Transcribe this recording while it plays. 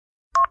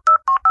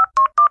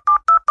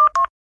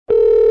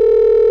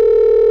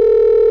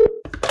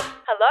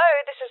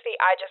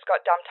I just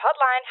got dumped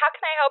hotline. How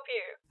can I help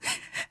you?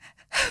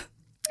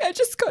 I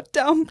just got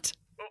dumped.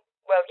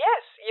 Well,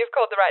 yes, you've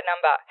called the right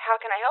number. How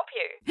can I help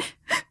you?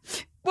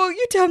 Well,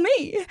 you tell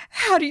me.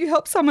 How do you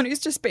help someone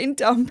who's just been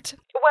dumped?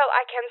 Well,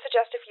 I can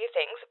suggest a few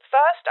things.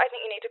 First, I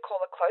think you need to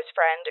call a close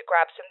friend,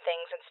 grab some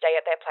things and stay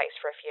at their place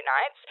for a few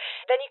nights.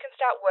 Then you can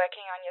start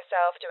working on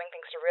yourself, doing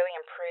things to really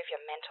improve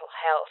your mental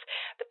health.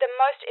 But the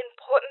most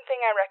important thing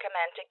I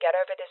recommend to get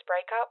over this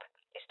breakup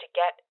is to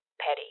get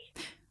petty.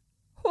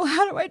 Well,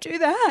 how do I do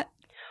that?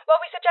 Well,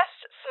 we suggest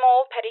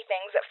small, petty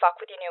things that fuck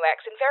with your new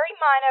ex in very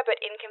minor but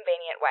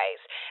inconvenient ways.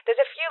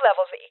 There's a few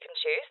levels that you can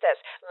choose.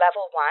 There's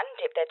level 1,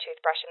 dip their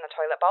toothbrush in the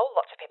toilet bowl.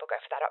 Lots of people go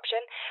for that option.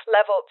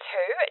 Level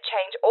 2,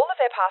 change all of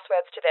their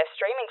passwords to their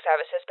streaming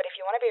services, but if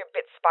you want to be a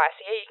bit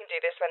spicier, you can do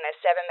this when they're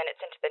 7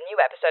 minutes into the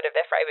new episode of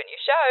their favourite new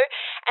show.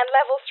 And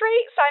level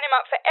 3, sign him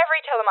up for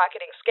every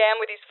telemarketing scam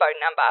with his phone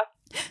number.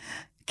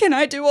 Can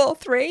I do all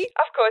 3?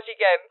 Of course you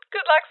can.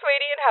 Good luck,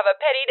 sweetie, and have a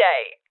petty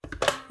day.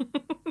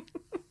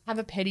 Have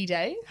a petty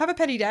day? Have a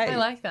petty day. I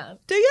like that.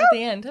 Do you? At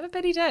the end, have a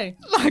petty day.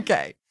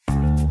 Okay.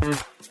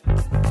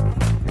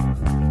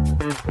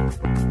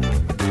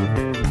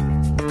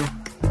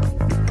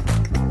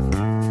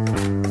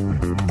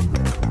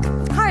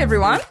 Hi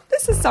everyone.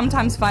 This is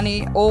Sometimes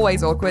Funny,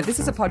 Always Awkward. This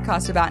is a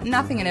podcast about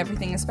nothing and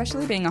everything,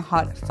 especially being a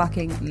hot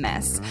fucking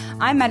mess.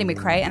 I'm Maddie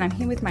McRae and I'm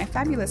here with my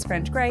fabulous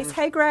friend Grace.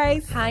 Hey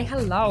Grace. Hi,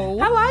 hello.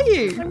 How are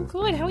you? I'm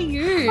good. How are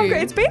you? I'm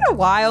good. It's been a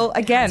while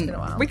again. been a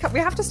while. We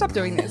have to stop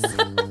doing this.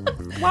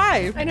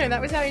 Why? I know,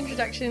 that was our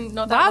introduction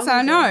not that Last, long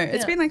I ago. know. Yeah.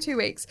 It's been like 2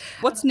 weeks.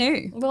 What's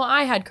new? Well,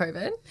 I had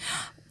COVID.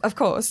 Of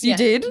course, you Yeah.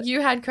 did.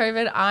 You had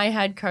COVID. I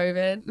had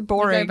COVID.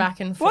 Boring. We go back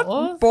and forth.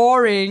 What?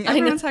 Boring. I know.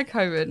 Everyone's had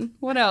COVID.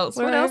 What else?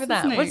 We're what else over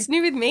that. is new? What's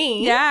new with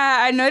me? Yeah,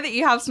 I know that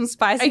you have some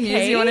spicy news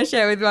Okay. you want to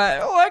share with me.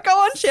 Oh, go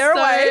on, share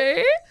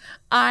away.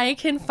 I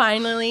can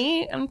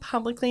finally and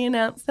publicly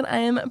announce that I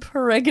am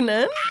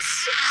pregnant.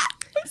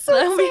 So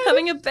I'll be excited.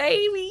 having a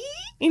baby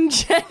in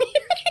January.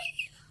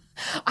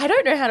 I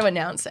don't know how to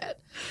announce it.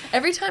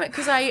 Every time,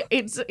 because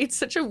it's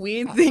such a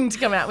weird thing to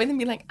come out with and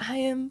be like, I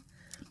am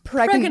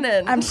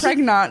pregnant. I'm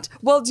pregnant.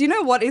 Well, do you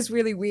know what is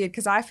really weird?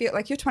 Because I feel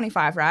like you're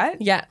 25, right?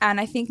 Yeah.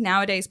 And I think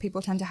nowadays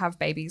people tend to have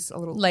babies a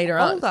little Later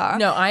older. on.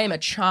 No, I am a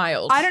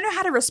child. I don't know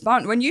how to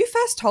respond. When you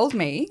first told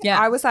me, Yeah.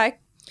 I was like,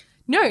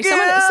 No,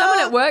 Yeah. someone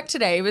at work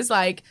today was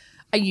like,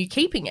 are you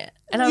keeping it?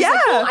 And I was like,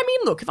 Yeah. well, I mean,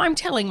 look, if I'm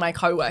telling my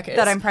coworkers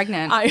that I'm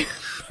pregnant.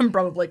 I'm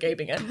probably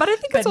keeping it. But I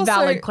think it's also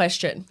valid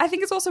question. I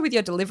think it's also with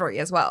your delivery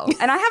as well.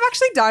 And I have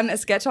actually done a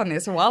sketch on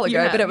this a while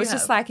ago, have, but it was you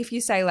just have. like if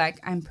you say like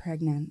I'm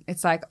pregnant,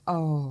 it's like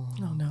oh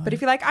no. But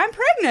if you're like I'm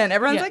pregnant,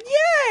 everyone's Yeah. like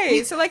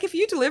yay. So like if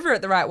you deliver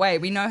it the right way,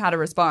 we know how to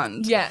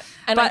respond. Yeah.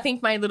 And I But-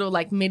 think my little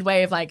like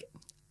midway of like,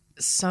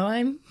 so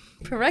I'm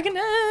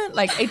pregnant.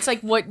 Like, it's like,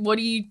 what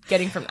are you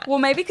getting from that? Well,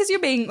 maybe because you're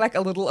being like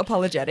a little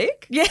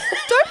apologetic. Yeah.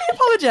 Don't be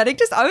apologetic.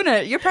 Just own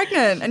it. You're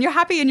pregnant and you're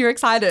happy and you're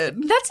excited.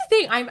 That's the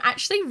thing. I'm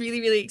actually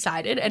really, really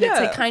excited. And it's Yeah.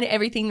 like kind of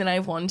everything that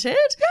I've wanted.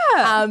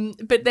 Yeah.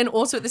 But then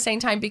also at the same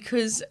time,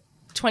 because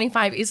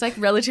 25 is like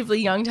relatively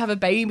young to have a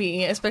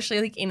baby,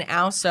 especially like in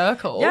our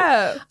circle.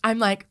 Yeah. I'm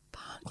like,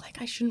 fuck,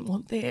 like I shouldn't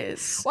want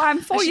this. Well, I'm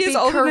I 4 should years be a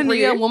older than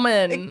career you.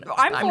 woman.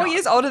 I'm 4 not.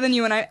 years older than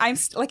you, and I'm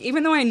like,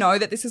 even though I know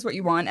that this is what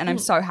you want, and I'm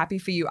Mm. so happy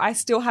for you, I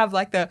still have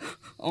like the,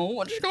 oh,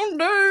 what you gonna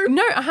do?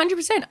 No,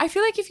 100%. I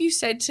feel like if you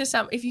said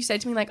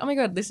to me like, oh my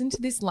God, listen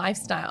to this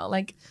lifestyle,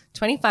 like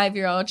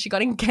 25-year-old, she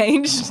got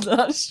engaged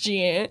last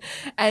year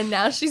and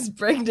now she's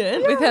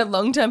pregnant with her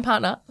long-term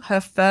partner, her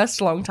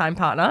first long-time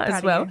partner as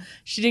of well. you.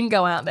 She didn't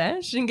go out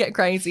there. She didn't get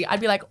crazy. I'd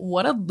be like,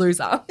 what a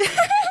loser.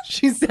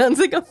 She sounds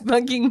like a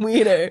fucking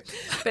weirdo.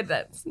 But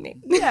that's me.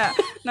 Yeah.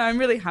 No, I'm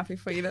really happy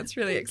for you. That's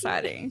really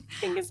exciting.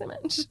 Thank you so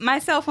much.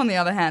 Myself, on the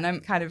other hand, I'm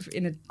kind of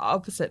in an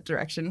opposite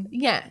direction.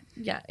 Yeah.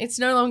 It's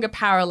no longer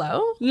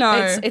parallel.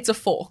 No. It's a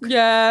fork.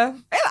 Yeah.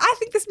 I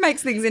think this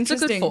makes things a good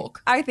interesting.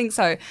 fork. I think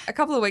so. A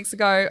couple of weeks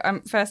ago,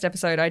 first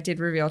episode, I did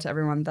reveal to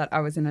everyone that I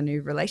was in a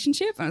new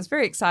relationship and it was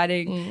very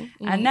exciting.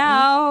 And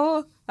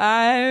now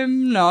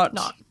I'm not.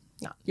 No.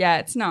 Yeah,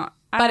 it's not.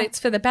 But it's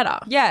for the better.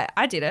 Yeah,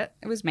 I did it.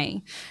 It was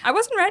me. I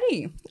wasn't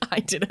ready.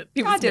 I did it.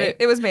 I did it.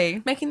 It was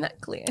me. Making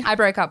that clear. I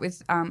broke up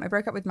with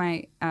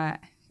my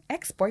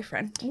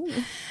ex-boyfriend.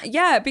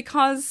 Yeah,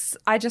 because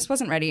I just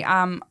wasn't ready.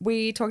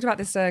 We talked about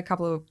this a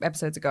couple of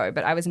episodes ago,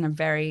 but I was in a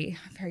very,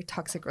 very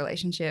toxic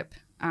relationship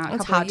a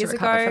couple hard of to years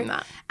recover ago. from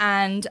that.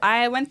 And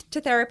I went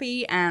to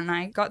therapy and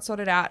I got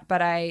sorted out, but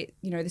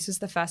this was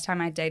the first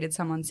time I dated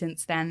someone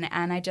since then,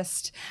 and I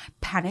just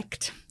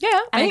panicked. Yeah,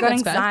 And I think got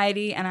that's fair.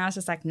 anxiety, and I was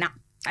just like, nah.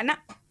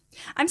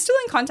 I'm still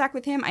in contact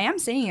with him. I am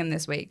seeing him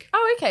this week.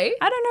 Oh, okay.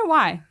 I don't know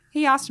why.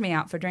 He asked me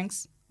out for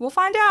drinks. We'll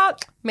find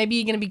out. Maybe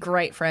you're going to be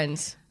great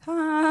friends.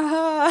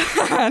 Nah.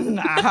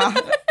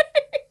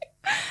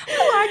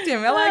 I like liked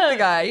him. I liked the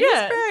guy. He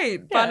was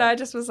great. But Yeah. I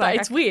just was like,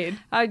 But it's weird.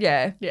 Oh,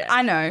 yeah. Yeah.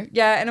 I know.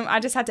 Yeah. And I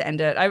just had to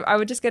end it. I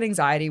would just get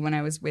anxiety when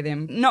I was with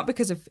him. Not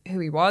because of who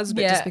he was,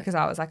 but just because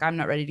I was like, I'm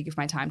not ready to give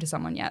my time to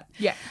someone yet.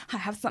 Yeah. I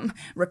have some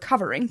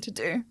recovering to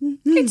do.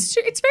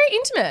 It's very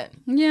intimate.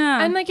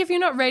 Yeah. And like if you're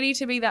not ready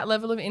to be that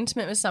level of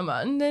intimate with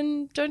someone,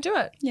 then don't do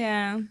it.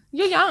 yeah.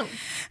 You're young.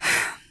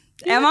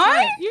 Am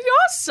I? You're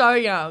so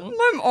young.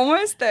 I'm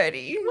almost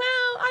 30.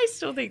 Well, I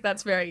still think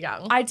that's very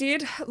young. I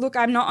did look.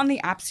 I'm not on the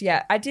apps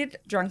yet. I did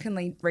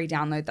drunkenly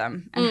re-download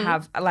them and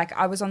have like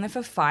I was on there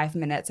for 5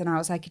 minutes and I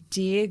was like,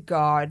 dear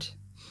God,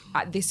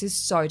 this is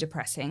so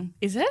depressing.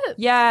 Is it?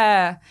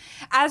 Yeah.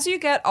 As you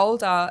get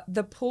older,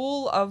 the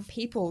pool of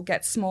people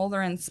gets smaller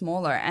and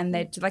smaller and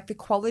they like the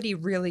quality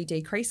really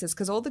decreases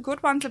because all the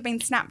good ones have been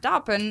snapped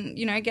up and,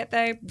 you know,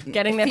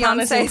 Getting their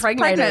partners fiancés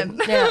impregnated.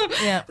 pregnant.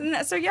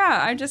 Yeah. So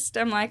yeah,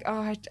 I'm like,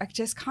 oh, I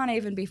just can't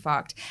even be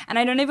fucked. And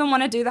I don't even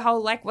want to do the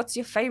whole like, what's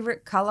your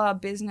favorite color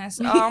business?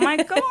 Oh my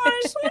God, I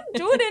just don't want to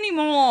do it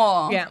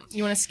anymore. Yeah.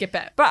 You want to skip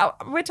it.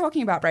 But we're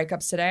talking about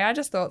breakups today. I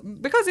just thought,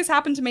 because this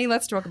happened to me,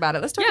 let's talk about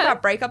it. Let's talk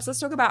about breakups. Let's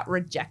talk about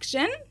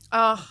rejection.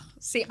 Oh,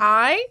 see,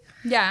 I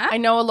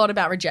know a lot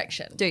about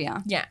rejection. Do ya?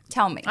 Yeah.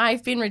 Tell me.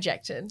 I've been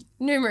rejected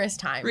numerous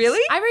times. Really?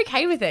 I'm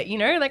okay with it, you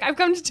know? Like, I've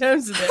come to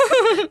terms with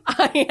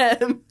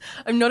it.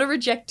 I'm not a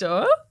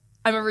rejector.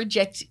 I'm a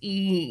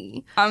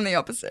rejectee. I'm the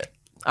opposite.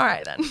 All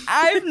right, then.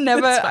 I've never,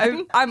 That's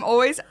fine. I'm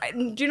always,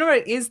 do you know what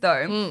it is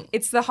though?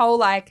 It's the whole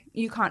like,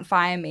 you can't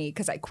fire me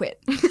because I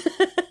quit.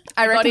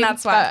 I reckon him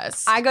that's why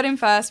first. I got him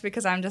first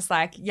because I'm just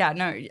like, yeah,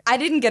 no, I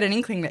didn't get an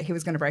inkling that he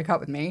was going to break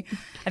up with me.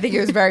 I think he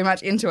was very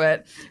much into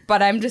it,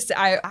 but I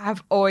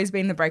have always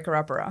been the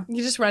breaker-upper.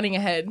 You're just running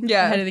ahead of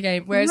the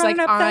game. Whereas, Run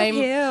like, up that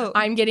hill.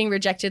 I'm getting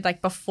rejected,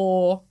 like,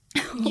 before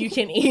you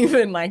can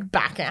even, like,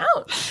 back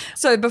out.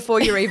 So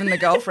before you're even the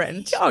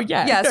girlfriend. Oh,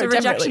 yeah. Yeah, No, so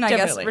rejection, definitely, I guess,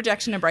 definitely.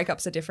 rejection and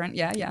breakups are different.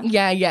 Yeah.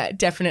 Yeah,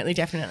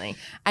 definitely.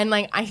 And,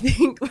 like, I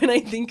think when I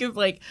think of,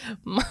 like,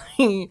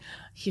 my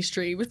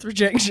history with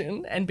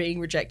rejection and being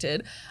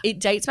rejected, it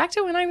dates back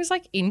to when I was,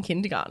 like, in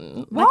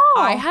kindergarten. Like, Wow.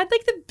 I had,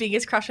 like, the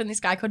biggest crush on this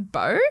guy called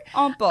Bo.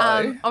 Oh,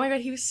 Bo. Oh, my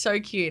God, he was so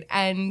cute.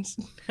 And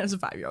as a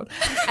 5-year-old.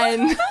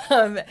 And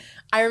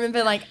I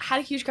remember, like, had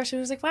a huge crush and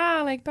I was like,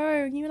 wow, like,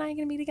 Bo, you and I are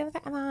going to be together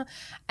forever.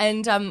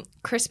 And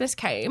Christmas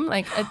came,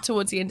 like,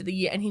 towards the end of the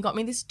year, and he got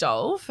me this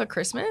doll for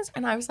Christmas.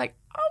 And I was like,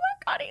 oh,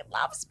 my God, he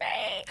loves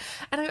me.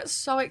 And I got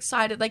so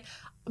excited. Like,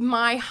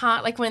 my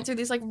heart, like, went through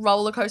this, like,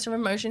 roller coaster of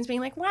emotions being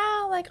like,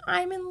 wow, like,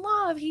 I'm in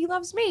love. He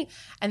loves me.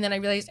 And then I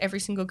realized every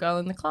single girl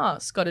in the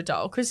class got a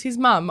doll because his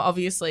mum,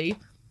 obviously,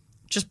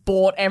 just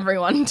bought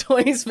everyone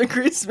toys for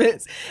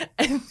Christmas.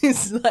 And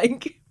this,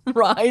 like,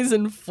 rise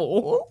and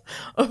fall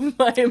of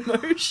my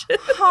emotions.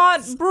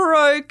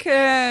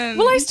 Heartbroken.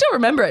 Well, I still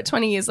remember it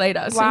 20 years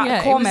later. So Wow,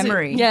 yeah, core it was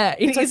memory.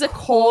 It is a a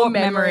core core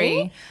memory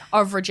memory.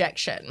 of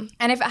rejection.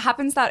 And if it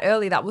happens that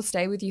early, that will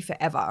stay with you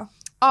forever.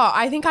 Oh,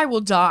 I think I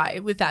will die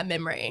with that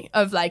memory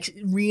of, like,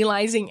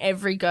 realizing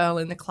every girl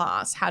in the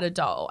class had a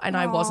doll and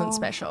I wasn't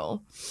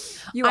special.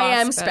 You I are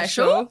am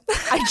special.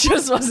 I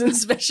just wasn't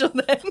special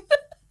then.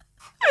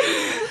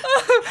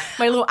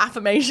 My little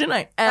affirmation,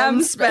 I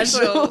am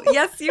special.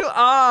 Yes, you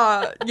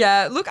are.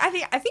 Yeah. Look, I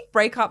think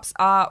breakups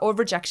are, or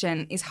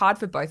rejection is hard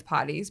for both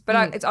parties,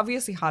 but it's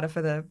obviously harder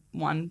for the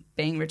one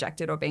being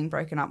rejected or being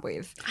broken up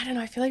with. I don't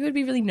know. I feel like it would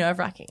be really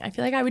nerve-wracking. I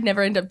feel like I would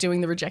never end up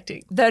doing the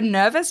rejecting. The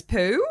nervous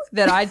poo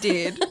that I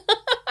did.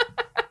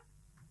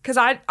 Because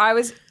I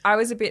was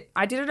a bit,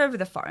 I did it over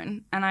the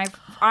phone and I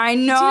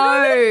know.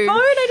 Phone?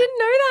 I didn't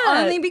know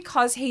that. Only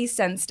because he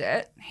sensed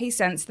it. He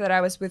sensed that I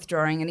was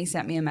withdrawing and he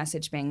sent me a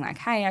message being like,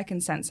 hey, I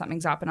can sense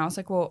something's up. And I was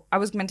like, well, I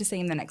was meant to see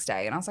him the next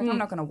day. And I was like, I'm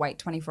not going to wait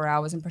 24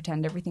 hours and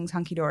pretend everything's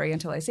hunky-dory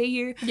until I see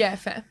you. Yeah,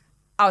 fair.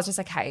 I was just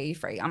like, hey, are you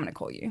free? I'm going to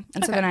call you.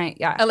 And so then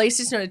At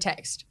least it's not a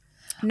text.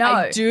 No.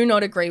 I do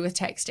not agree with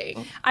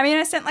texting. I mean,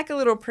 I sent like a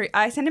little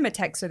I sent him a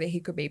text so that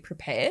he could be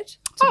prepared to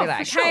be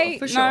like, hey,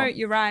 no,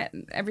 you're right.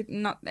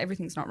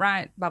 Everything's not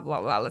right. Blah, blah,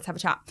 blah. Let's have a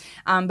chat.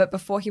 But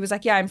before he was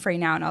like, yeah, I'm free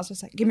now. And I was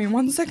just like, give me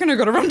 1 second. I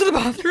got to run to the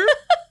bathroom.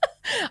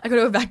 I got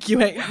to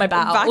evacuate my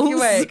bowels.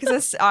 Evacuate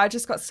because I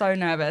just got so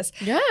nervous.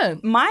 Yeah.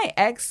 My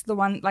ex, the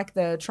one, like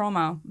the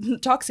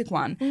toxic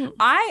one,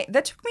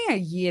 that took me a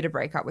year to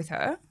break up with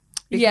her.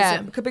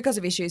 Because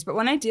of issues. But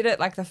when I did it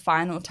like the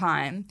final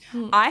time,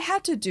 I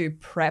had to do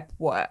prep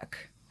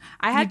work.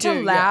 I had to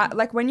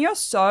like when you're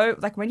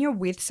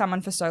with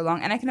someone for so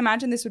long, and I can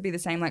imagine this would be the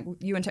same, like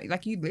you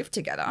live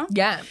together.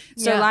 Yeah.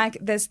 So like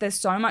there's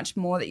so much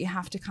more that you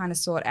have to kind of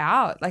sort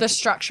out. Like the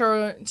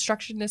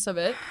structuredness of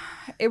it.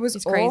 It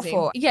was Crazy.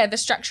 awful. Yeah, the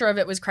structure of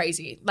it was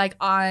crazy. Like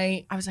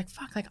I was like,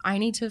 fuck, like I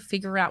need to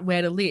figure out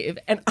where to live.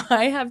 And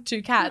I have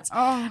 2 cats.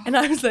 Oh. And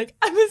I was like,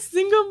 I'm a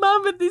single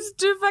mum with these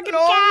 2 fucking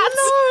cats.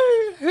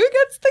 Oh, no. Who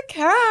gets the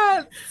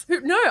cats?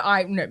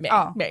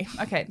 Me.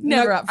 Okay.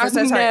 Never up for, I'm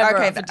so sorry. never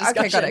Okay, up for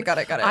discussion. Okay, got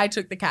it. I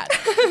took the cat.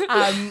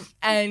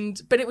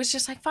 But it was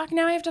just like, fuck,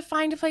 now I have to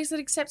find a place that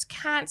accepts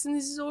cats and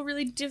this is all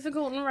really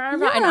difficult and rah,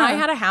 rah. And I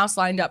had a house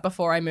lined up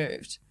before I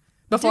moved.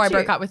 before I Did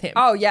broke you? up with him.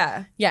 Oh,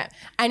 yeah. Yeah.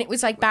 And it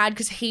was like bad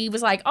because he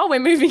was like, oh, we're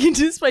moving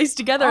into this place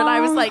together. And I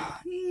was like,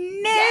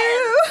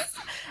 no.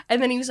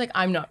 and then he was like,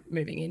 I'm not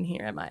moving in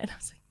here, am I? And I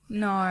was like,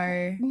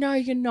 No. no,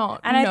 you're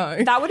not. And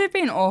no. that would have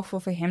been awful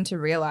for him to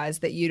realize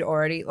that you'd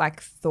already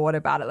like thought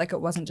about it. Like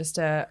it wasn't just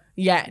a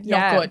not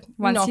good.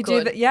 Once not you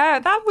good. do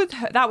that,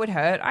 that would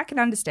hurt. I can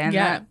understand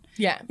that.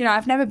 Yeah. You know,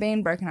 I've never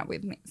been broken up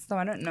with, so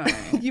I don't know.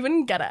 You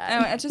wouldn't get it.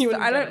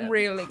 I don't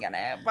really get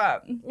it,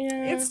 but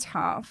Yeah. it's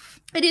tough.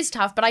 It is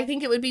tough, but I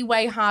think it would be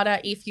way harder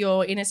if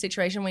you're in a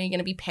situation where you're going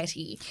to be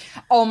petty.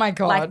 Oh my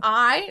God. Like,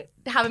 I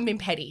haven't been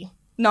petty.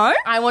 No?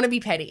 I want to be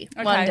petty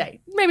one day.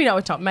 Maybe not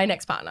with Tom, my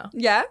next partner.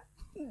 Yeah?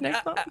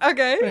 Next partner.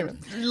 Okay.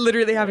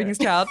 Literally having his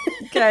child.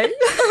 Okay.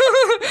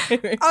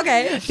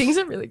 Okay. Things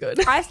are really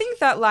good. I think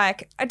that,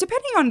 like,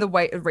 depending on the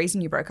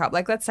reason you broke up,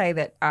 like, let's say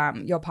that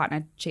your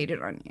partner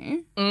cheated on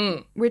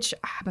you, which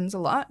happens a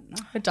lot.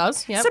 It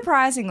does, yeah.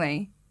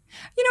 Surprisingly.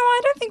 You know,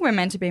 I don't think we're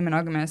meant to be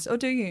monogamous, or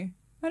do you?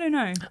 I don't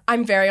know.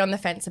 I'm very on the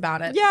fence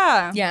about it.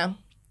 Yeah. Yeah.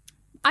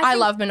 I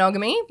love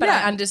monogamy, but Yeah.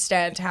 I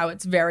understand how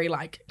it's very,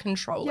 like,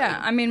 controlling. Yeah,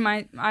 I mean,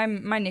 my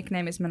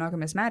nickname is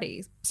Monogamous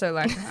Maddie, so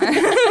like,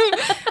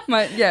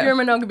 You're a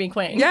monogamy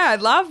queen. Yeah, I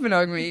love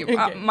monogamy.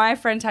 Okay. My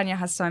friend Tanya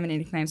has so many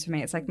nicknames for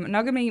me. It's like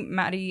Monogamy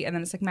Maddie, and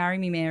then it's like Marry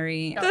Me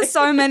Mary. There's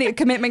so many.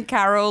 Commitment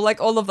Carol, like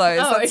all of those.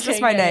 Oh, That's okay,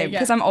 just my yeah, name yeah,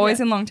 because I'm always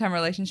yeah. in long-term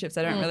relationships.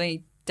 I don't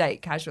really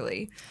date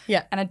casually.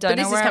 Yeah. And I don't But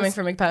know this where is coming else-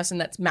 from a person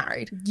that's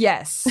married,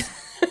 Yes.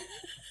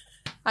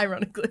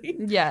 ironically.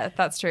 Yeah,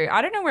 that's true.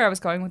 I don't know where I was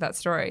going with that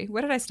story.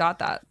 Where did I start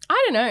that?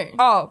 I don't know.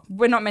 Oh,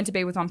 we're not meant to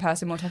be with one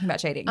person. We're talking about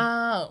cheating.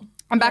 Oh.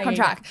 I'm back Yeah, on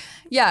yeah, track.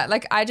 Yeah,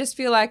 like I just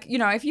feel like, you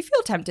know, if you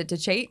feel tempted to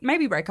cheat,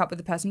 maybe break up with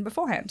the person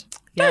beforehand.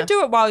 Yeah. Don't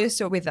do it while you're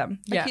still with them.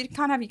 Like Yeah. you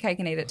can't have your cake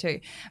and eat it too.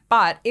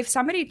 But if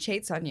somebody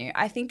cheats on you,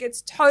 I think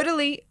it's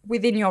totally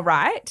within your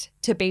right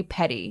to be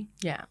petty.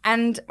 Yeah.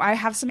 And I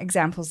have some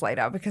examples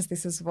later because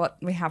this is what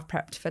we have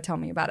prepped for Tell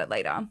Me About It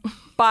later.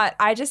 But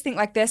I just think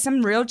like there's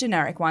some real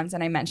generic ones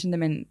and I mentioned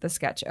them in the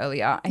sketch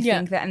earlier. I Yeah.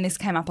 think that, and this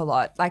came up a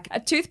lot, like a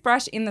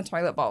toothbrush in the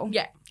toilet bowl.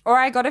 Yeah. Or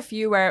I got a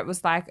few where it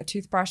was like a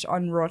toothbrush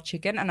on raw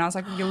chicken and I was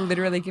like, you're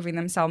literally giving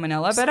them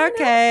salmonella, but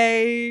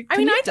okay. I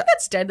mean, I think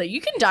that's deadly.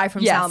 You can die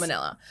from Yes.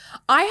 salmonella.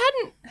 I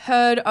hadn't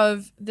heard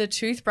of the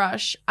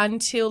toothbrush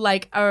until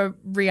like a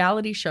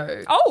reality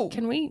show. Oh.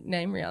 Can we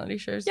name reality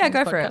shows? Yeah, in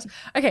this go for it. podcast?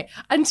 Okay.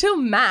 Until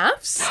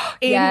MAFS.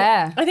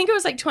 Yeah. I think it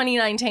was like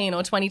 2019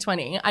 or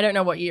 2020. I don't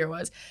know what year it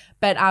was.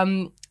 But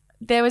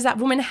there was that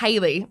woman,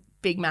 Hailey.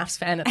 Big MAFS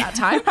fan at that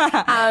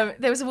time.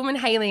 There was a woman,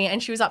 Hailey,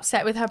 and she was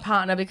upset with her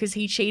partner because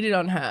he cheated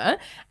on her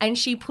and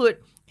she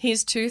put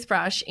his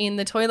toothbrush in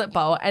the toilet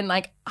bowl and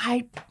like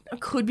I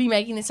could be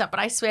making this up, but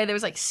I swear there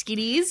was like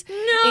skitties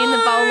in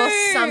the bowl or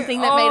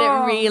something that made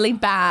it really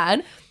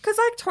bad. Because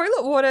like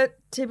toilet water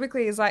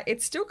typically is like,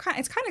 it's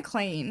kind of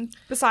clean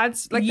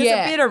besides like there's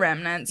Yeah. a bit of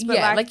remnants. But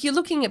Yeah, like you're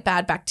looking at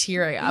bad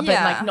bacteria, but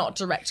Yeah. like not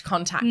direct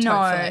contact, no,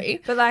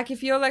 hopefully. but like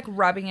if you're like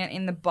rubbing it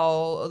in the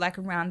bowl or like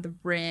around the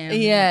rim.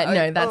 Yeah, like,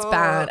 no, that's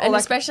bad. or And like,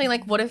 especially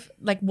like what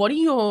are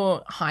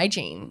your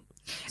hygiene?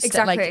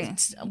 Exactly.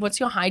 What's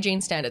your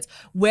hygiene standards?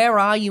 Where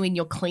are you in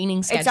your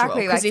cleaning schedule?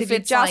 exactly. Like 'Cause did you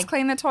it's just like,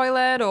 clean the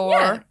toilet or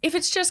yeah, if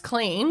it's just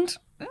cleaned,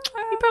 you're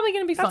probably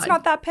going to be that's fine.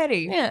 not that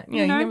petty. Yeah, you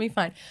you're know? going to be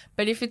fine.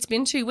 But if it's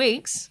been 2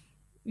 weeks,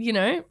 you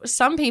know,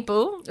 some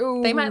people,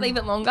 they might leave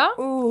it longer.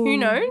 Who Ooh.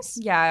 knows?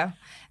 Yeah.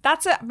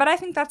 But I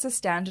think that's a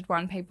standard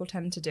one people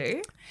tend to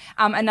do.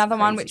 Another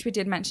one which we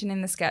did mention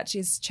in the sketch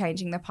is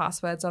changing the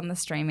passwords on the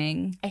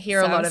streaming. I hear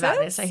a lot about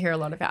services. this. I hear a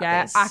lot about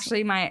Yeah, this.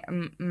 actually, my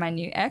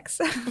new ex,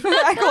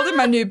 I called him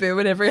my new boo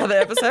in every other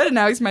episode, and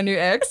now he's my new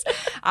ex.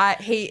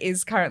 He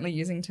is currently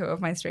using 2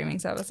 of my streaming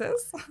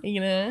services.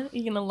 you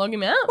gonna log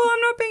him out? Well, I'm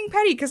not being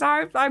petty because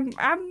I'm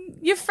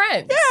Your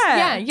friends.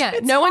 yeah, Yeah.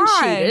 it's No one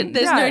fine. cheated.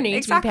 There's Yeah, no need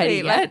exactly. to be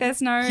petty Like, yet.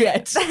 there's no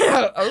Yet.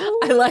 Oh.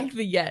 I like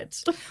the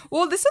yet.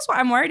 Well, this is what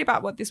I'm worried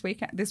about. What this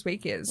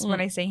week is when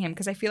I see him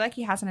because I feel like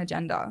he has an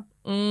agenda.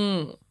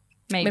 Maybe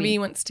Maybe he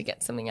wants to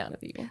get something out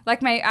of you.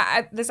 like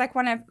there's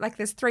like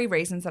there's 3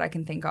 reasons that I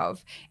can think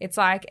of. It's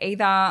like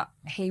either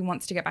he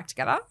wants to get back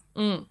together,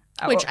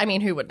 Which, I mean,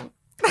 who wouldn't?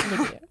 or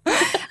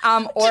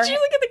Did you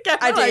look at the camera?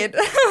 I like- did.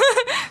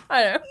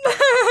 I know.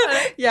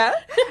 Yeah.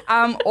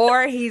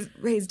 Or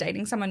he's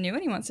dating someone new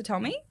and he wants to tell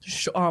me.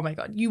 Sure. Oh my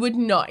God. You would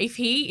not.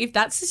 If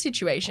that's the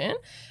situation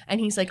and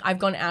he's like, I've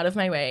gone out of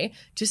my way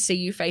to see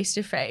you face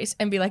to face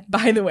and be like,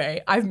 by the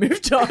way, I've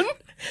moved on.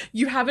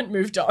 You haven't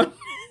moved on.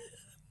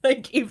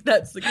 Like, if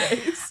that's the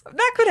case.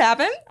 That could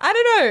happen. I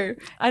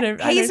don't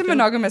know. He's a feel-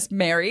 monogamous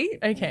Mary.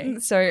 Okay.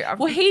 So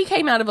Well, he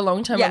came out of a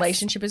long-term Yes.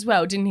 relationship as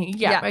well, didn't he?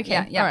 Yeah. Yeah,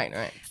 Okay. yeah. All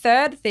right.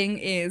 Third thing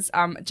is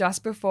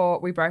just before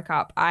we broke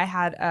up, I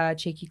had a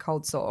cheeky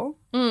cold sore.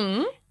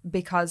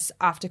 Because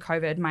after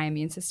COVID, my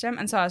immune system.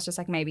 And so I was just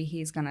like, maybe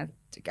he's going to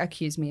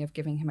accuse me of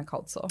giving him a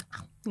cold sore.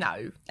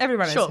 No.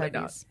 Everyone has Surely herpes.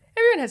 not.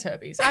 Everyone has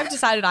herpes. I've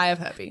decided I have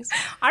herpes.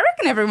 I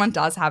reckon everyone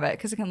does have it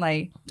because it can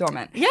lay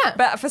dormant. Yeah.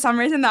 But for some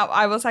reason that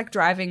I was like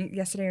driving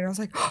yesterday and I was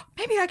like, oh,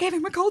 maybe I gave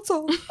him a cold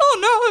sore.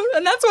 Oh no.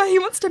 And that's why he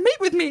wants to meet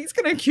with me. He's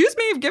going to accuse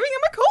me of giving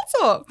him a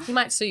cold sore. He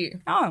might sue you.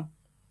 Oh,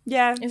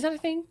 Yeah. Is that a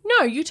thing?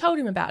 No, you told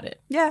him about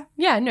it. Yeah.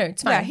 Yeah, no,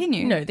 it's fine. Yeah, he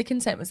knew. No, the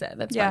consent was there.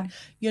 That's Yeah. fine.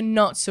 You're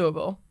not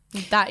suable.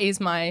 That is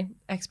my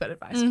expert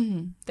advice.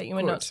 That you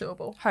are not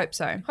suable. Hope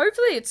so.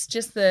 Hopefully it's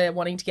just the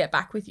wanting to get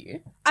back with you.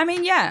 I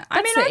mean, yeah.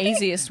 That's the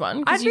easiest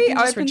one. 'cause I'd you be can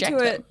just open reject to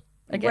them it.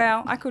 again.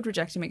 Well, I could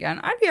reject him again.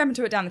 I'd be open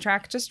to it down the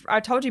track. Just, I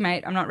told you,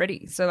 mate, I'm not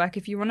ready. So, like,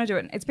 if you want to do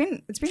it, it's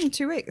been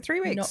 3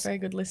 weeks. Not very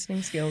good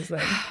listening skills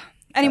then.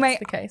 Anyway,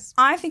 That's the case.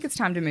 I think it's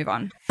time to move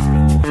on.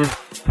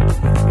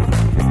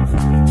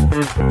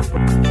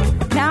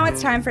 Now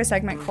it's time for a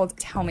segment called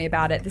Tell Me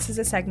About It. This is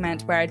a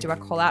segment where I do a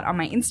call out on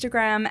my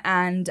Instagram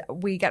and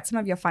we get some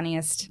of your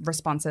funniest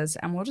responses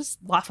and we'll just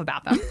laugh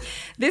about them.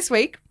 This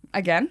week,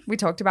 again, we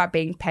talked about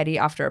being petty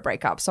after a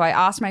breakup. So I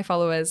asked my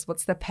followers,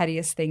 what's the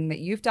pettiest thing that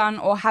you've done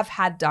or have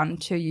had done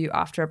to you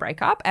after a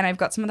breakup? And I've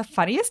got some of the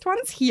funniest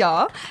ones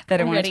here that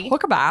I want to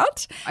talk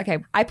about. Okay,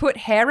 I put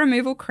hair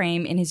removal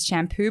cream in his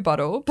shampoo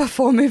bottle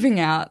before moving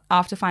out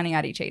after finding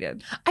out he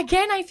cheated.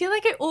 Again, I feel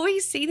like I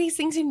always see these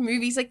things in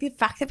movies, like the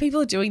fact that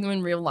people are doing them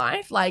in real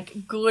life,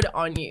 like good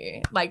on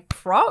you, like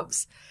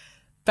props,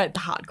 but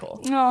hardcore.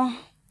 Oh,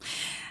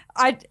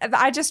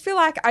 I just feel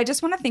like I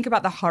just want to think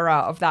about the horror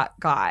of that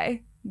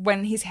guy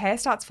when his hair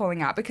starts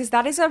falling out, because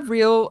that is a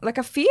real, like,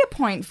 a fear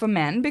point for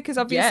men, because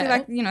obviously,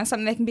 like, you know,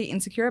 something they can be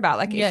insecure about.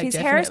 Like, if his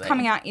hair is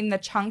coming out in the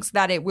chunks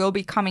that it will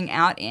be coming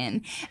out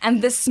in,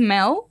 and the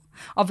smell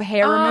of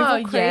hair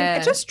removal cream,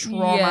 it's just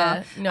trauma.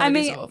 Yeah. No, I it is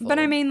mean, awful. but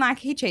I mean, like,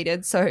 he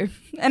cheated, so,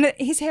 and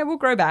his hair will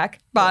grow back,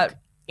 but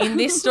In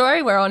this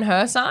story, we're on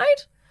her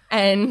side,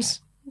 and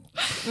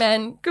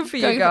man, good for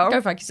you, girl.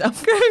 Go fuck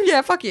yourself.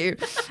 Yeah, fuck you.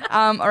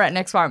 All right,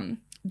 next one.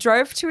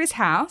 Drove to his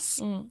house,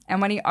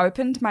 and when he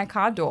opened my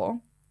car door,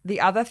 the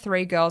other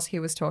 3 girls he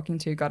was talking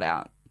to got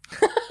out.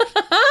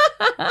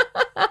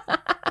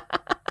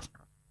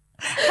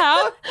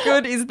 How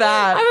good is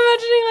that? I'm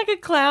imagining like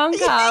a clown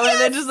car where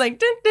they're just like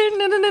dun, dun,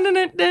 dun, dun, dun,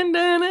 dun, dun,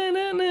 dun,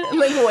 dun, dun,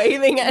 like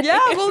waving at Yeah,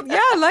 you. well,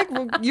 yeah, like,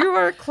 well, you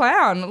were a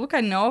clown. Look,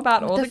 I know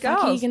about all What the the fuck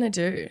are you girls. gonna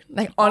do?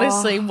 Like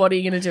honestly, what are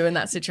you gonna do in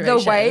that situation?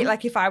 The way,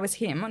 like, if I was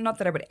him, not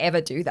that I would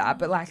ever do that,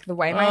 but like the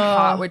way my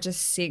heart would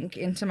just sink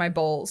into my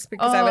balls,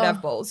 because I would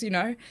have balls, you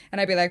know,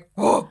 and I'd be like,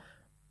 oh,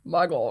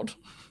 my God,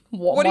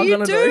 what what am do I you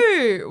gonna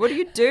do? What do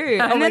you do?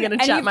 How am I gonna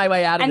chat my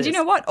way out of and this? you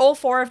know what? All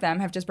 4 of them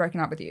have just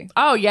broken up with you.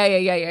 Oh,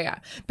 yeah.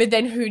 But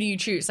then who do you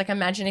choose? Like,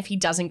 imagine if he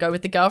doesn't go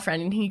with the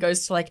girlfriend and he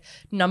goes to, like,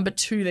 number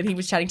 2 that he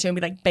was chatting to and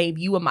be like, babe,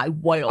 you were my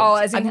world. Oh,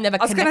 as in, I've never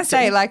I was going to connected.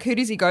 say, like, who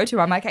does he go to?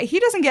 I'm like, he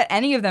doesn't get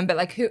any of them, but,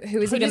 like, who is Who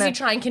he going does he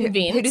try and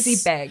convince? Who does he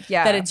beg?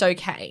 Yeah. That it's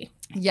okay.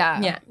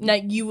 Yeah. Yeah.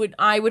 No,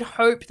 I would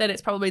hope that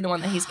it's probably the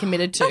one that he's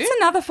committed to. That's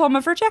another form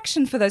of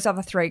rejection for those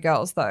other 3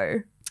 girls,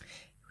 though.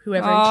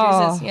 Whoever he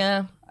chooses.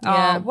 Yeah.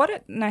 Yeah.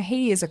 No,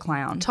 he is a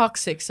clown.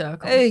 Toxic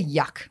circle.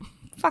 Yuck.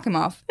 Fuck him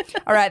off.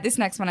 All right, this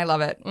next one, I love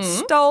it.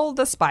 Stole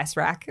the spice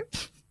rack.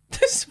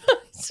 The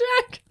spice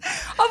rack.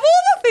 Of all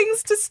the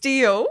things to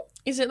steal.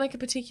 Is it like a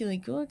particularly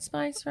good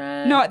spice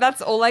rack? No,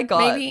 that's all I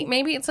got.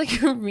 Maybe it's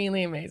like a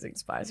really amazing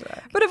spice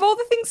rack. But of all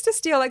the things to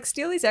steal, like,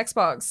 steal his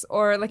Xbox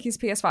or, like, his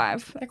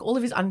PS5. Like all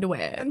of his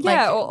underwear.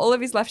 Yeah, Like, or all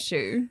of his left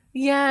shoe.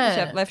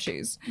 yeah. Left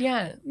shoes.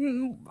 Yeah.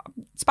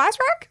 Spice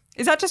rack?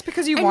 Is that just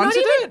because you And wanted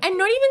it? And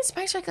not even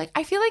spice rack. Like,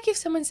 I feel like if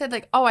someone said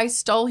like, "Oh, I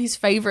stole his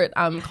favorite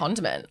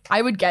condiment,"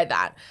 I would get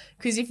that,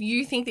 because if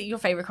you think that your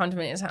favorite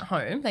condiment is at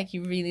home, like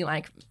you really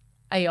like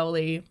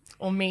aioli,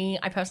 or me,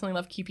 I personally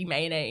love Kewpie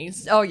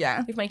mayonnaise. Oh,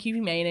 yeah. If my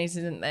Kewpie mayonnaise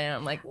isn't there,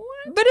 I'm like, what?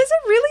 But is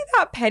it really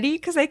that petty?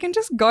 Because they can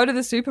just go to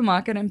the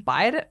supermarket and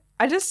buy it.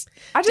 I just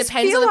Depends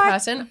feel on the like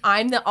person.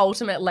 I'm the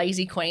ultimate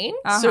lazy queen.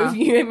 So if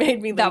you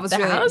made me leave that was the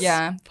really house,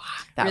 yeah.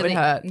 that really, would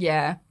hurt.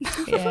 Yeah.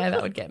 Yeah,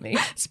 that would get me.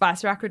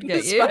 Spice rack would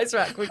get you. Spice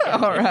rack would get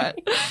me. All right.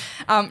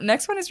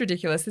 Next one is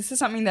ridiculous. This is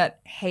something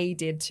that he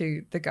did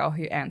to the girl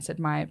who answered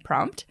my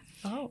prompt.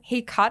 Oh.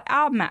 He cut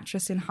our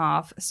mattress in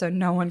half so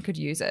no one could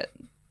use it.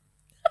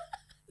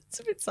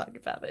 It's a bit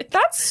psychopathic.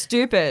 That's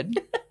stupid.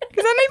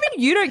 Because then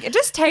even you don't get.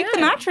 Just take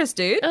the mattress,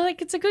 dude.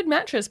 Like, it's a good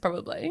mattress,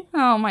 probably.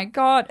 Oh my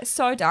God.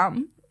 So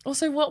dumb.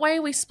 Also, what way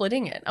are we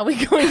splitting it? Are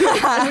we going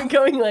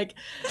like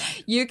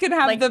You can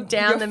have Like the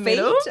down your the feet.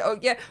 middle? Oh,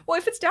 yeah. Well,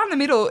 if it's down the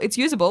middle, it's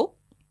usable.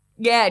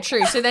 Yeah,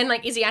 true. So then,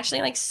 like, is he actually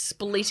like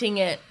splitting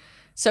it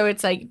so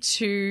it's like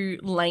two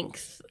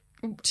length?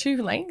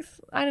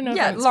 I don't know.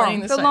 Yeah, if I'm explaining long.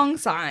 this The right. long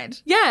side.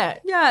 Yeah.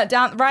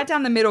 Yeah, right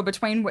down the middle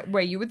between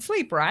where you would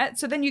sleep, right?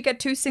 So then you get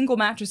 2 single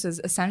mattresses,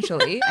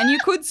 essentially, and you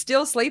could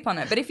still sleep on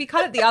it. But if you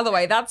cut it the other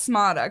way, that's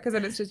smarter, because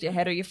then it's just your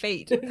head or your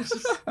feet.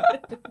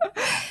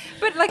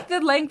 But, like, the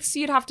lengths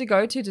you'd have to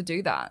go to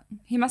do that.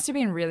 He must have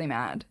been really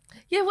mad.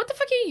 Yeah. What the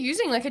fuck are you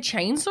using? Like a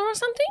chainsaw or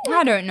something?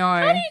 I don't know.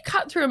 How do you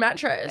cut through a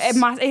mattress? It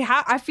must.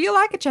 I feel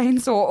like a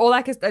chainsaw or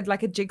like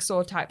a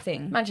jigsaw type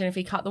thing. Imagine if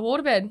he cut the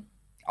waterbed.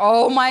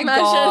 Oh my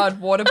Imagine. God,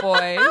 water boy!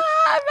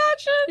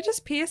 Imagine. You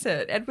just pierce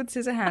it. Edward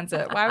Scissorhands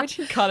it. Why would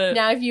you cut it?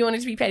 Now, if you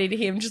wanted to be petty to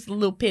him, just a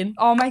little pin.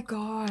 Oh my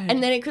God!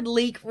 And then it could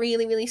leak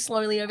really, really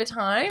slowly over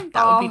time.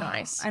 That would be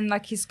nice. And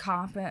like his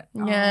carpet.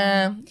 Oh.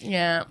 Yeah.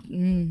 Yeah.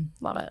 Mm.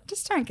 Love it.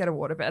 Just don't get a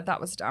waterbed.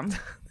 That was dumb.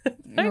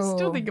 I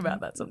still Oh. think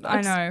about that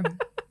sometimes. I know.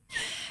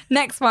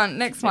 Next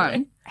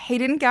one. He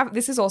didn't give,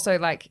 this is also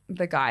like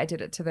the guy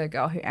did it to the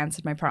girl who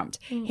answered my prompt.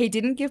 He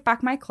didn't give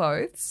back my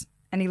clothes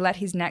and he let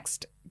his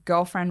next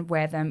girlfriend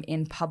wear them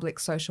in public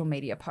social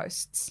media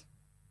posts.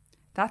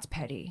 That's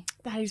petty.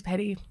 That is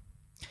petty.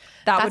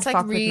 That's That's would like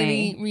fuck really,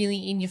 with me.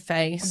 really in your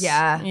face.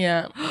 Yeah.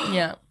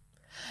 Yeah.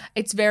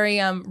 It's very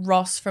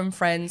Ross from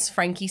Friends.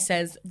 Frankie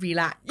says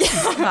relax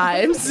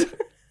vibes.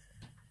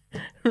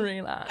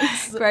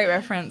 Relax. Great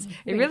reference.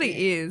 It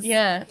really is.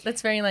 Yeah,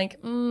 that's very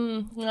like,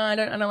 no, I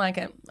don't like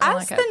it. I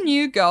don't As like the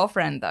new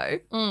girlfriend though,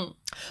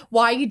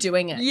 Why are you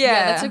doing it?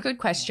 Yeah. That's a good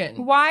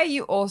question. why are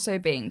you also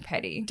being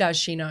petty? Does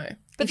she know?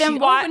 But If then she-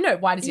 why? no,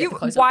 why does he have the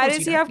clothes? Of Why course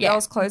does you he know. have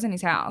girls' clothes in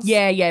his house?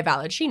 Yeah,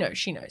 valid. She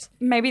knows.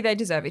 Maybe they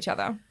deserve each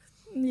other.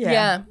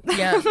 Yeah.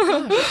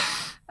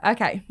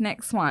 Okay,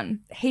 next one.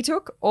 He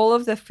took all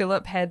of the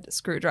Phillip head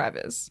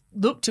screwdrivers.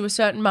 Look, to a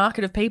certain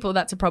market of people,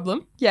 that's a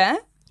problem. Yeah?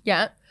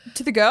 Yeah.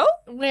 To the girl?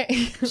 Where-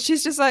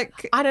 She's just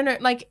like, I don't know,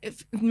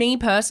 like me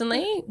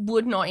personally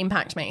would not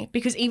impact me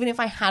because even if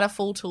I had a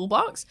full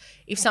toolbox,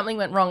 if something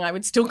went wrong, I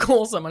would still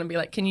call someone and be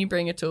like, can you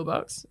bring a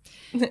toolbox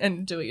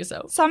and do it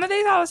yourself? some of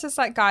these I was just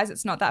like, guys,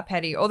 it's not that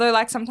petty. Although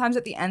like sometimes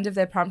at the end of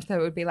their prompt they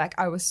would be like,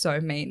 I was so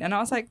mean. And I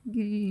was like,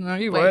 no,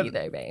 you Were you weren't.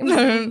 though,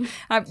 babe?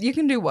 You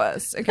can do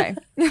worse. Okay.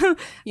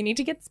 You need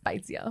to get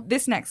spicier.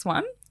 This next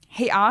one.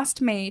 He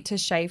asked me to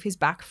shave his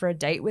back for a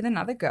date with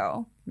another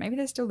girl. Maybe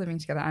they're still living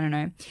together. I don't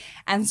know.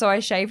 And so I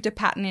shaved a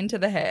pattern into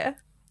the hair.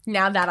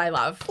 Now that I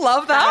love.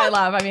 Love That I that.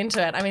 love. I'm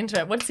into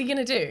it. What's he going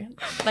to do?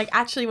 Like,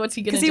 actually, what's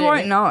he going to Because do? he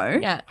won't know.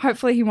 Yeah.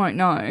 Hopefully he won't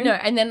know. No,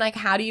 and then, like,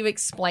 how do you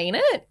explain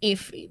it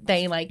if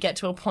they, like, get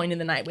to a point in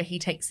the night where he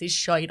takes his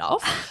shirt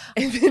off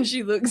and then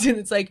she looks and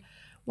it's like,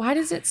 why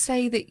does it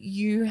say that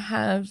you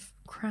have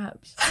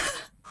crabs?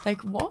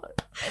 Like,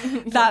 what?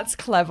 That's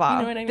clever. You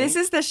know what I mean? This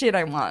is the shit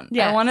I want.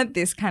 Yeah. I wanted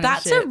this kind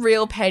That's of shit. a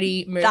real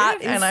petty move,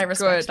 That is and I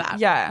respect good. that.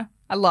 Yeah.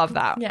 I love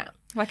that. Yeah.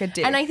 Like a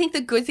dick. And I think the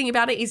good thing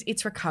about it is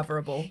it's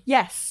recoverable.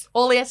 yes.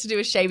 All he has to do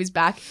is shave his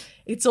back.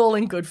 It's all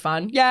in good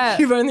fun. Yeah.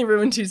 You've only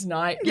ruined his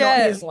night, Yeah.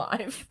 not his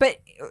life. But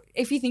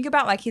if you think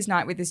about like his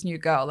night with this new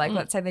girl, Mm. like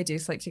let's say they do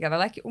sleep together,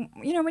 like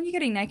you know when you're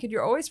getting naked,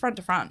 you're always front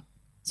to front.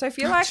 So I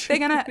feel like they're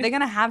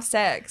gonna have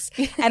sex,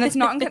 and it's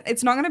not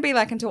gonna be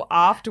like until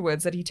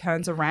afterwards that he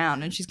turns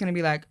around and she's gonna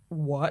be like,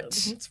 "What?"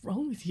 What's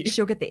wrong with you?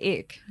 She'll get the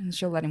ick and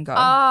she'll let him go.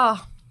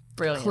 Ah,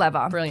 brilliant.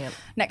 Clever. Brilliant.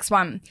 Next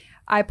one.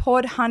 I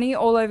poured honey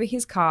all over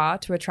his car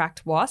to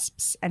attract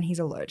wasps, and he's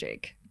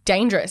allergic.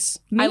 Dangerous.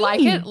 I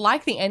like it.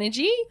 Like the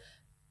energy.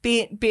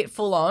 Bit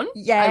full on.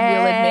 Yeah.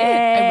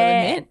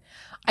 I will admit.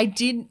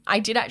 I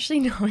did actually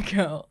know a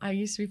girl. I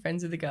used to be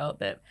friends with a girl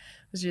that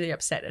was really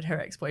upset at her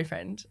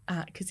ex-boyfriend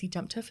because he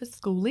dumped her for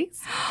schoolies.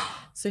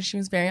 So she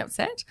was very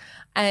upset.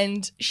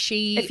 And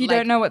she... If you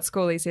don't know what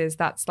schoolies is,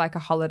 that's like a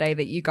holiday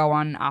that you go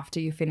on after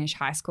you finish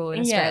high school in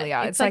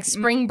Australia. It's like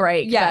spring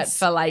break yes,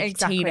 but for like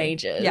exactly.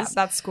 teenagers. Yeah,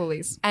 that's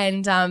schoolies.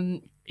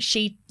 And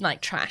she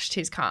like trashed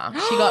his car.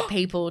 She got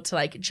people to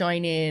like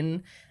join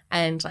in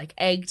and like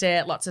egged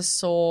it, lots of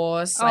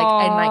sauce, like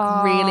and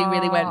like really,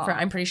 really went for it.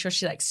 I'm pretty sure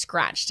she like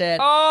scratched it.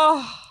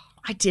 Oh,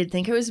 I did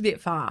think it was a bit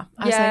far.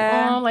 I was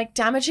Yeah. like, oh, like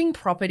damaging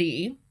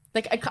property.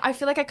 Like I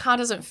feel like a car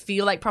doesn't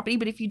feel like property,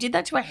 but if you did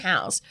that to a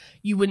house,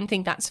 you wouldn't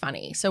think that's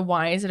funny. So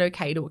why is it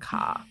okay to a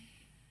car?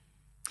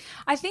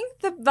 I think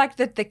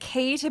the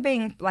key to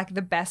being like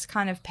the best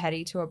kind of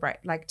petty to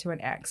to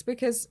an ex,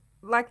 because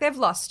like they've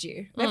lost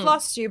you. They've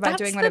lost you by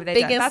That's doing the whatever they've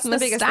done. biggest That's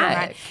the biggest thing,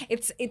 right?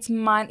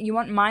 mistake. You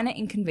want minor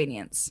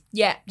inconvenience.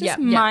 Yeah, Just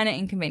minor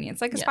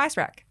inconvenience, like a Yeah. spice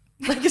rack.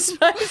 Like a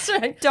spice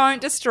rack.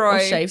 Don't destroy Or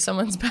shave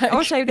someone's back.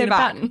 or shave their in a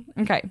back. pattern.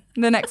 Okay,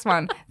 the next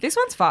one. This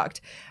one's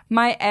fucked.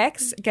 My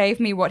ex gave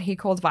me what he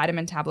called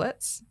vitamin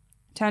tablets.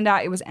 Turned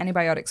out it was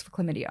antibiotics for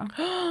chlamydia.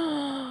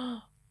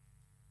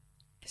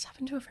 This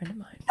happened to a friend of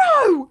mine.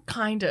 No!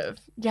 Kind of.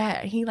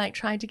 Yeah, he like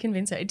tried to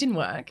convince her. It didn't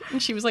work.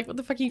 And she was like, what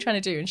the fuck are you trying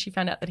to do? And she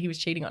found out that he was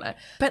cheating on her.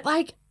 But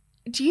like,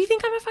 do you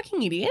think I'm a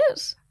fucking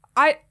idiot?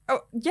 I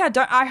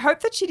hope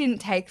that she didn't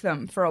take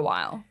them for a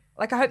while.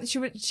 Like I hope that she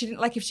didn't,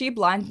 like if she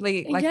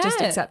blindly just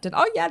Yeah. accepted,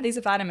 oh yeah, these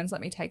are vitamins,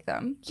 let me take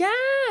them.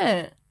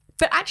 Yeah.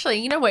 But actually,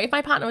 you know what? If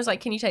my partner was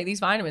like, can you take these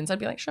vitamins? I'd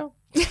be like, sure.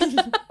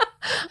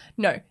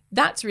 No,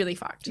 that's really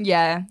fucked.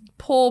 Yeah.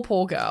 Poor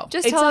girl.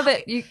 Just tell her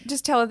that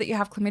you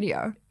have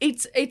chlamydia.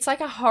 It's like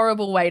a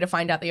horrible way to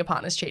find out that your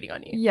partner's cheating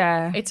on you.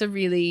 Yeah. It's a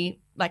really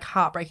like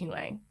heartbreaking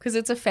way because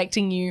it's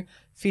affecting you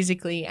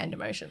physically and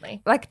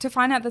emotionally. Like to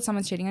find out that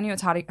someone's cheating on you,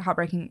 it's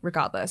heartbreaking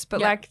regardless. But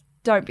Yeah. like,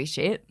 don't be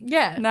shit.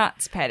 Yeah.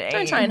 That's petty.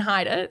 Don't try and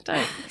hide it.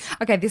 Don't.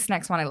 Okay, this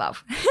next one I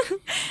love.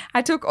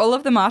 I took all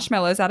of the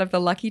marshmallows out of the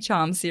Lucky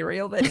Charms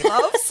cereal that he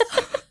loves.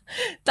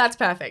 That's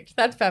perfect.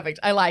 That's perfect.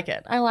 I like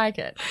it. And I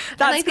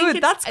That's think good.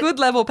 it's- That's good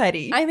level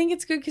petty. I think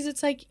it's good because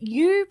it's like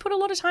you put a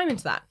lot of time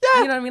into that.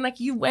 Yeah. You know what I mean? Like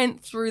you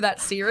went through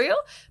that cereal,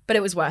 but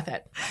it was worth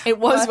it. It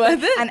was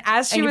worth it. And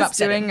as she you've was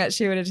upset doing him. it,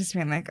 she would have just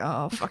been like,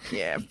 oh, fuck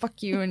yeah.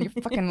 Fuck you and your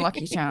fucking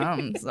Lucky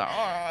Charms.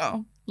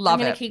 Oh, love I'm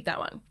going it. to keep that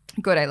one.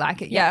 Good, I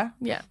like it. Yeah.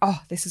 Yeah. Oh,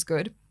 this is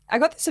good. I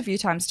got this a few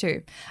times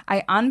too.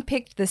 I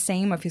unpicked the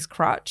seam of his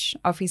crotch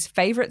of his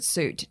favorite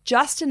suit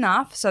just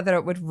enough so that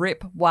it would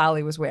rip while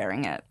he was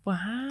wearing it.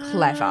 Wow.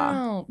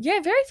 Clever. Yeah,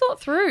 very thought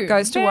through.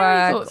 Goes to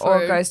Very work thought or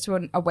through. goes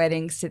to a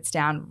wedding, sits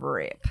down,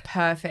 rip.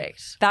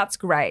 Perfect. That's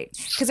great.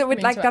 Because it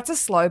would, like, that's a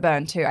slow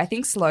burn too. I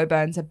think slow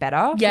burns are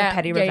better for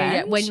petty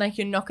revenge. When, like,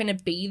 you're not going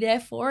to be there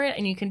for it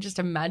and you can just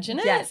imagine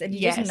it. Yes, and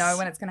you just know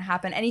when it's going to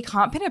happen. And he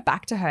can't pin it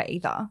back to her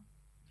either.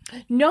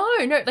 No.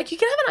 Like, you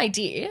can have an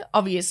idea,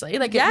 obviously.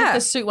 Like, with the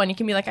suit one, you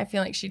can be like, I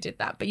feel like she did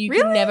that. But you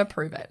can never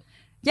prove it.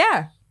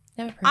 Yeah.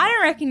 Never prove I it.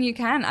 don't reckon you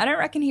can. I don't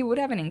reckon he would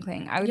have an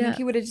inkling. I would think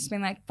he would have just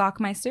been like, fuck,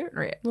 my suit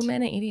ripped. Well,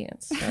 men are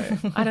idiots.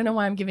 So I don't know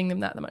why I'm giving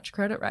them that much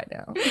credit right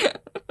now.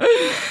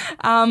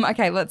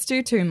 Okay, let's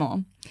do 2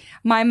 more.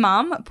 My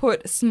mum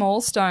put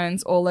small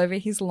stones all over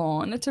his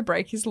lawn to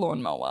break his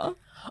lawnmower.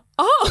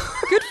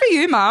 Oh, Good for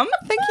you, Mum.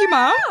 Thank you,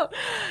 Mum.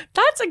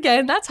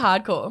 that's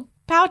hardcore.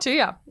 Power to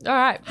you. All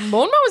right.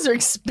 Lawnmowers are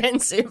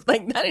expensive.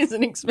 Like, that is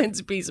an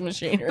expensive piece of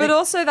machinery. But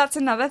also, that's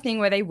another thing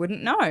where they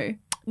wouldn't know.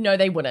 no,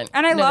 they wouldn't.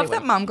 And I No, love they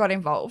that Mum got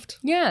involved.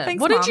 Yeah.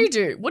 Thanks, what Mum. did you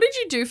do? What did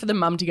you do for the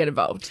mum to get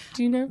involved?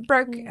 Do you know?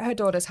 Broke her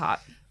daughter's heart.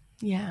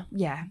 Yeah.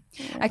 Yeah.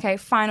 Okay,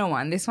 final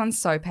one. This one's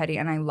so petty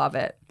and I love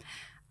it.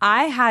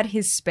 I had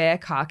his spare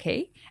car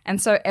key, and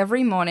so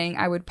every morning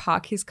I would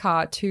park his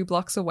car 2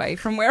 blocks away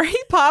from where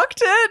he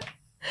parked it.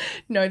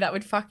 No, that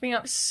would fuck me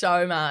up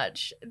so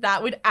much.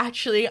 That would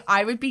actually,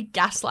 I would be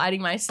gaslighting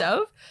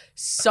myself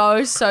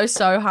so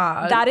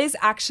hard. That is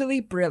actually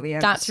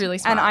brilliant. That's really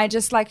smart. And I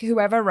just, like,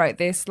 whoever wrote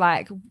this,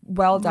 like,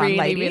 well done, Really,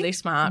 lady. really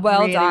smart.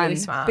 Well Really, done. really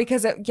smart.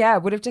 Because,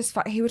 would have just,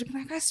 he would have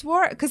been like, I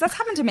swore it. Because that's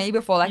happened to me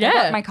before. Like, I Yeah.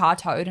 got my car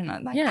towed and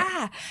I'm like,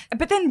 Yeah.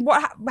 But then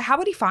how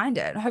would he find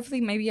it? Hopefully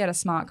maybe he had a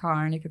smart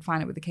car and he could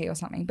find it with the key or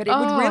something. But it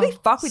would really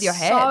fuck with your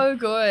head. So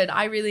good.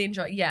 I really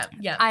enjoy Yeah.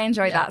 I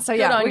enjoyed that. So, Good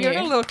yeah, on we're you. giving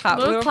a little clap.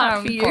 Little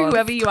clap for you, pause.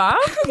 whoever you are.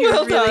 You're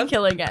Well really done.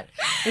 killing it.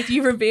 If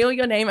you reveal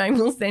your name, I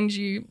will send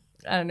you,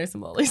 I don't know,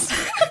 some lollies.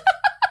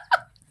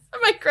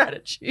 My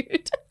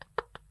gratitude.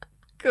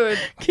 Good.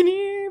 Can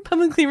you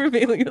publicly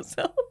reveal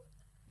yourself?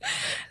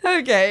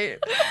 Okay.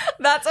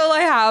 That's all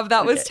I have.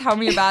 That was Tell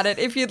Me About It.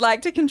 If you'd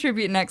like to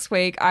contribute next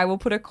week, I will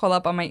put a call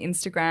up on my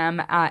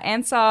Instagram.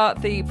 Answer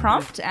the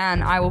prompt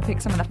and I will pick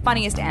some of the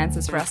funniest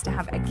answers for us to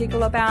have a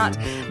giggle about.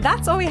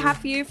 That's all we have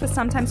for you for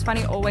Sometimes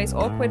Funny, Always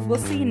Awkward. We'll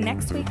see you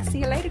next week. See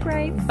you later,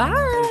 Grace. Bye.